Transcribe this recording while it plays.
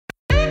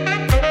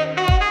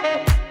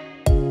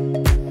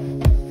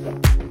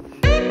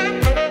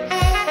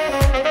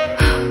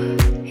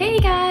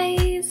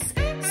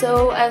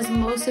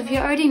so if you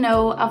already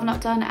know, I've not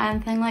done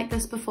anything like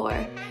this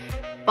before,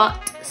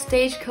 but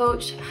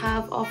Stagecoach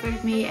have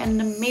offered me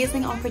an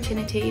amazing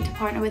opportunity to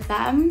partner with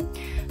them.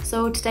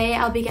 So today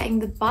I'll be getting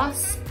the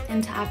bus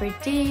into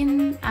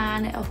Aberdeen,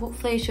 and it'll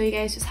hopefully show you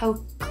guys just how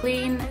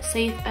clean,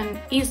 safe and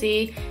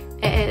easy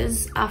it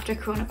is after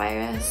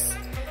coronavirus.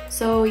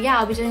 So yeah,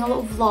 I'll be doing a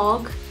little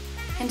vlog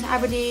into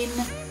Aberdeen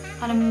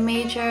on a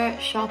major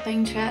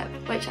shopping trip,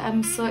 which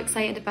I'm so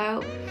excited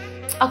about.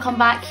 I'll come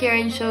back here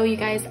and show you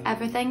guys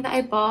everything that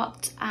I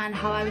bought and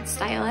how I would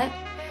style it.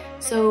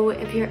 So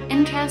if you're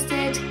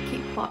interested,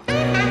 keep watching.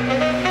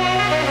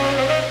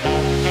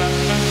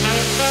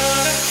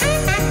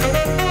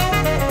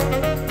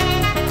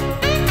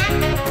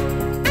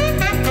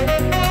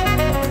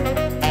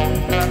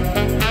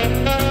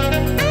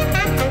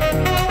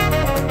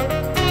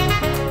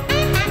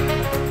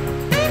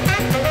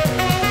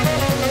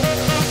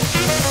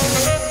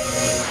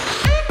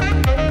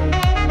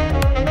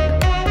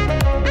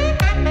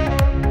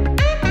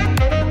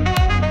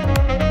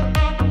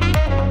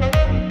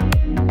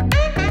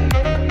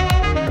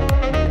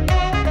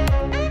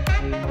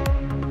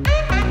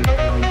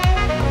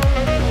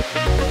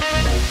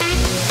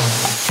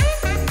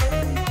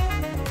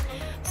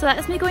 So that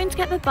is me going to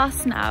get the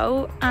bus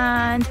now,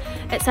 and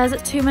it says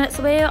it's 2 minutes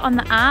away on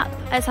the app.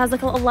 It has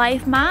like a little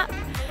live map,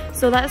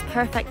 so that is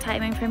perfect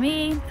timing for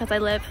me because I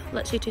live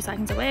literally 2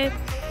 seconds away.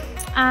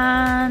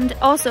 And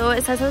also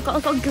it says it's got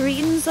like a little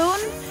green zone,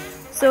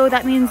 so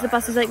that means the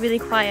bus is like really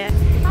quiet.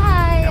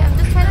 Hi, I'm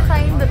just trying to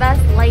find the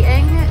best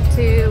lighting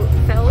to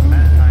film.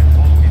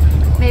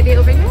 Maybe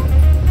over here?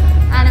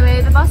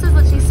 Anyway, the bus is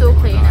literally so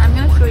clean. I'm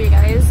going to show you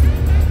guys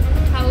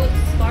how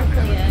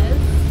sparkly it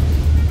is.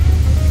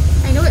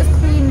 I know it's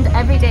cleaned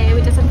every day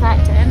with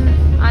disinfectant,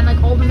 and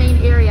like all the main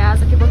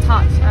areas that people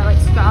touch are like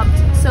scrubbed,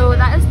 so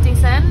that is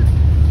decent.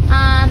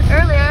 And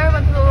earlier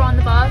when people were on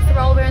the bus, they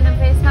were all wearing their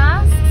face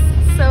masks,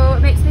 so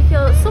it makes me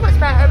feel so much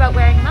better about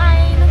wearing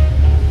mine.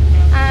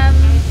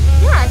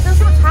 Yeah, I feel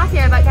so much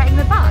happier about getting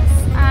the bus,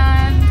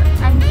 and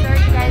I'm sure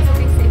you guys will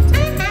be safe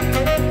too.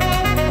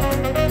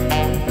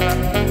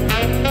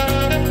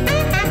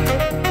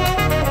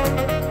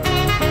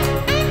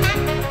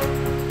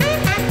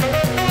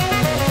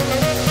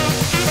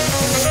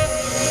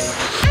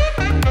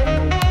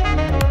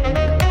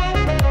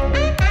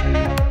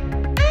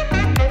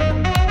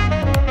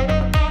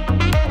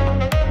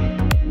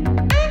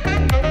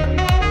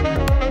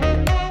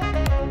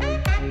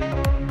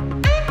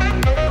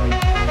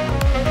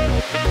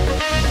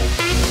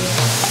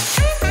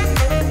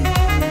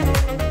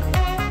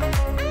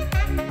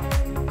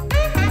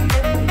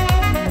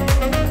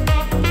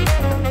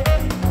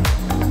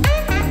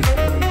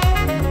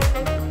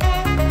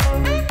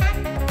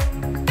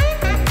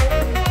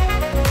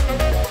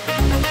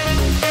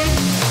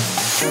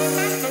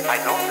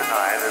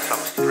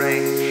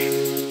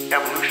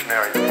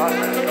 Evolutionary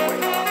process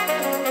going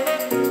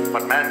on,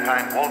 but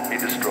mankind won't be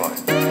destroyed.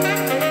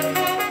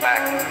 The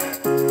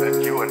fact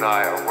that you and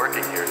I are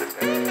working here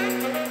today is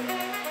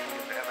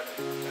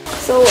evidence.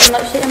 So I'm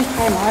literally in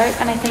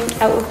Primark, and I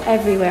think out of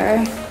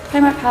everywhere,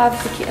 Primark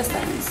have the cutest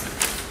things.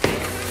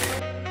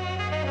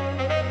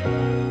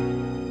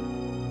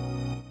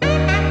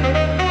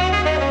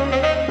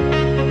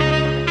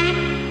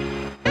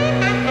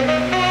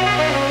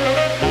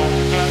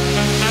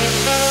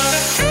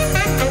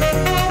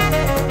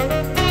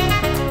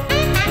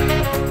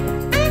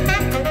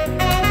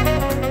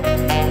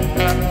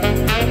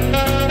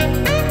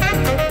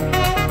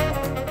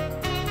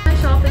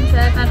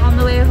 And on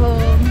the way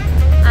home,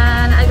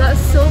 and I got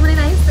so many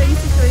nice things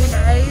to show you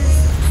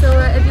guys, so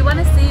if you want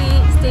to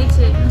see, stay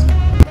tuned.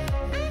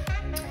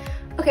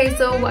 Okay,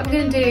 so what I'm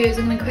going to do is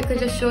I'm going to quickly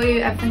just show you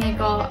everything I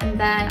got, and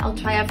then I'll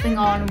try everything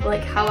on,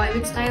 like how I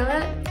would style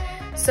it.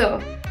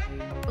 So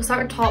we'll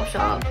start with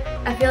Topshop.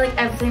 I feel like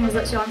everything was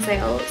literally on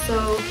sale,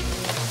 so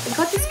I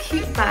got this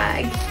cute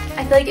bag.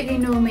 I feel like if you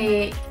know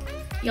me,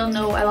 you'll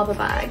know I love a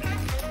bag.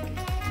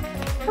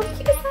 How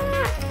cute is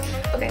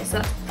that? Okay,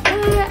 so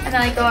and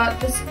then I got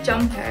this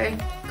jumper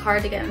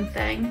cardigan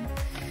thing.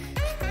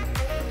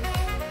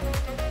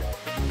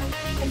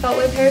 I thought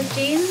with a pair of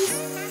jeans,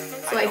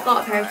 so I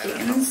got a pair of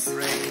jeans.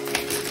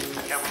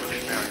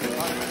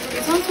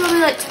 This one's probably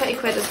like 20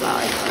 quid as well.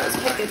 I thought it was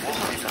quite good for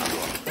Topshop.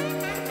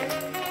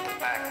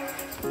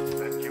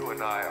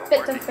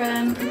 Bit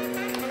different.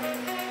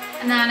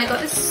 And then I got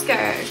this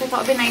skirt, which I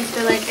thought would be nice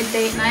for like a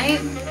date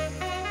night.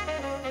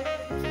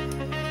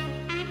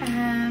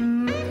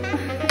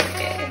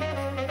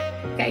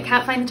 Okay, I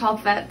can't find the top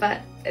of it,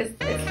 but it's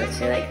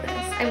literally like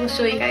this. I will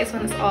show you guys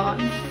when it's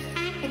on.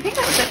 I think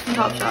that was it from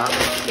Topshop.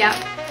 Yeah.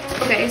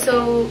 Okay,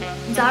 so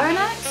Zara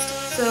next.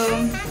 So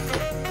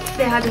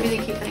they had really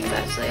cute things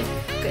actually.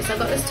 Okay, so I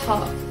got this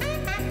top.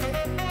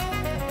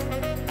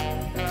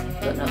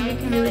 Don't know if you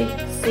can really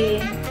see.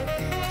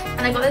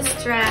 And I got this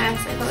dress.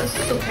 I thought it was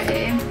so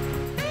pretty.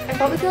 I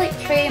thought with like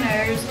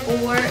trainers,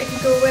 or it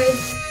could go with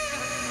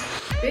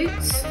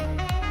boots.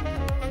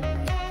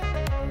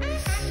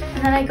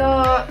 And then I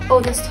got, oh,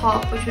 this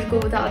top, which would go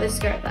with that other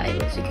skirt that I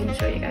literally couldn't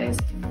show you guys.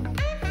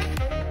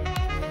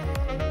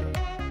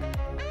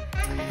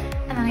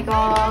 I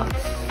got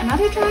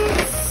another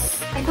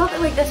dress. I thought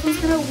that like this one's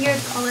kind of a weird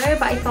colour,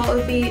 but I thought it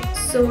would be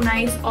so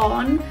nice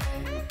on.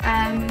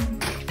 I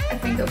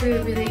think it would be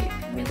really,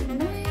 really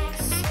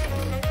nice.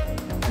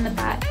 And the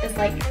back is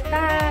like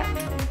that.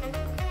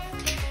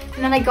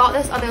 And then I got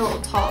this other little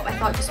top. I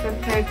thought just for a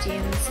pair of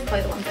jeans,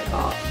 probably the ones I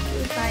got. It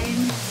was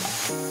fine.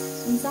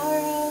 Some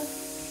Zara.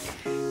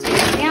 So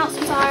anything else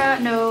from Zara?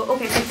 No.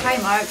 Okay, so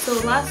Primark. So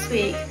last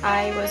week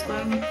I was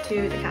going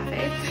to the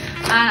cafe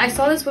and I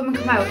saw this woman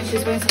come out and she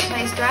was wearing such a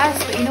nice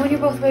dress, but you know when you're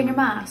both wearing your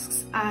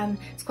masks and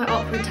it's quite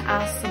awkward to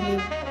ask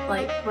somebody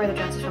like where the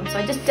dress is from, so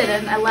I just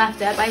didn't. I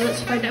left it, but I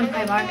literally found it in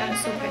Primark and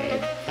it's so pretty.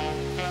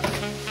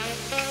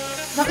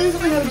 It's not really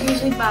something I would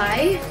usually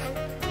buy,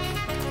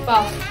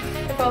 but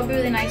I thought it would be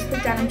really nice with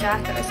a denim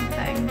jacket or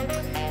something.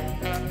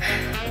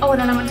 Oh,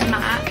 and then I went to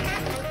MAC.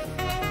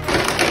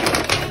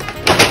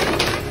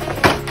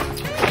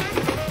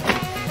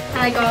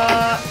 And I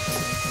got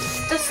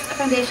just a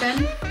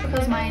foundation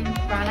because mine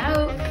ran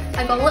out.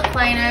 I got a lip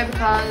liner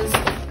because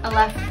I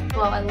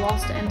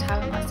lost it in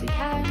town last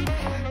weekend.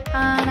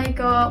 And I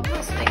got, what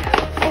else did I get?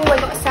 Oh, I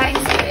got a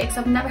setting spray because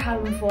I've never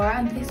had one before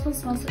and this one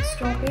smells like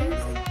strawberries.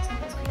 So that's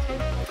quite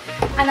cute.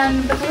 And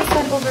then because I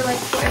spent over like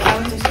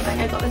 £40 or something,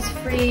 I got this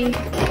free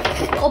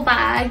little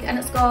bag and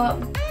it's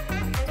got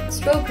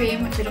stroke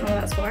cream, which I don't know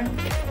what that's for,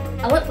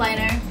 a lip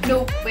liner,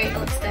 no wait, a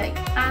lipstick,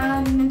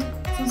 and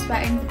some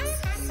setting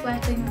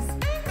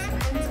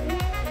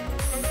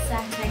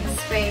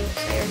spray, which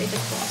I already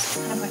just bought, so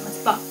it's kind of pointless,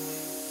 but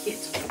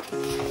cute.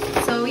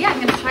 So yeah, I'm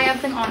going to try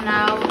everything on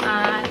now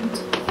and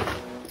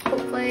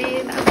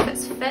hopefully the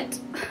outfits fit.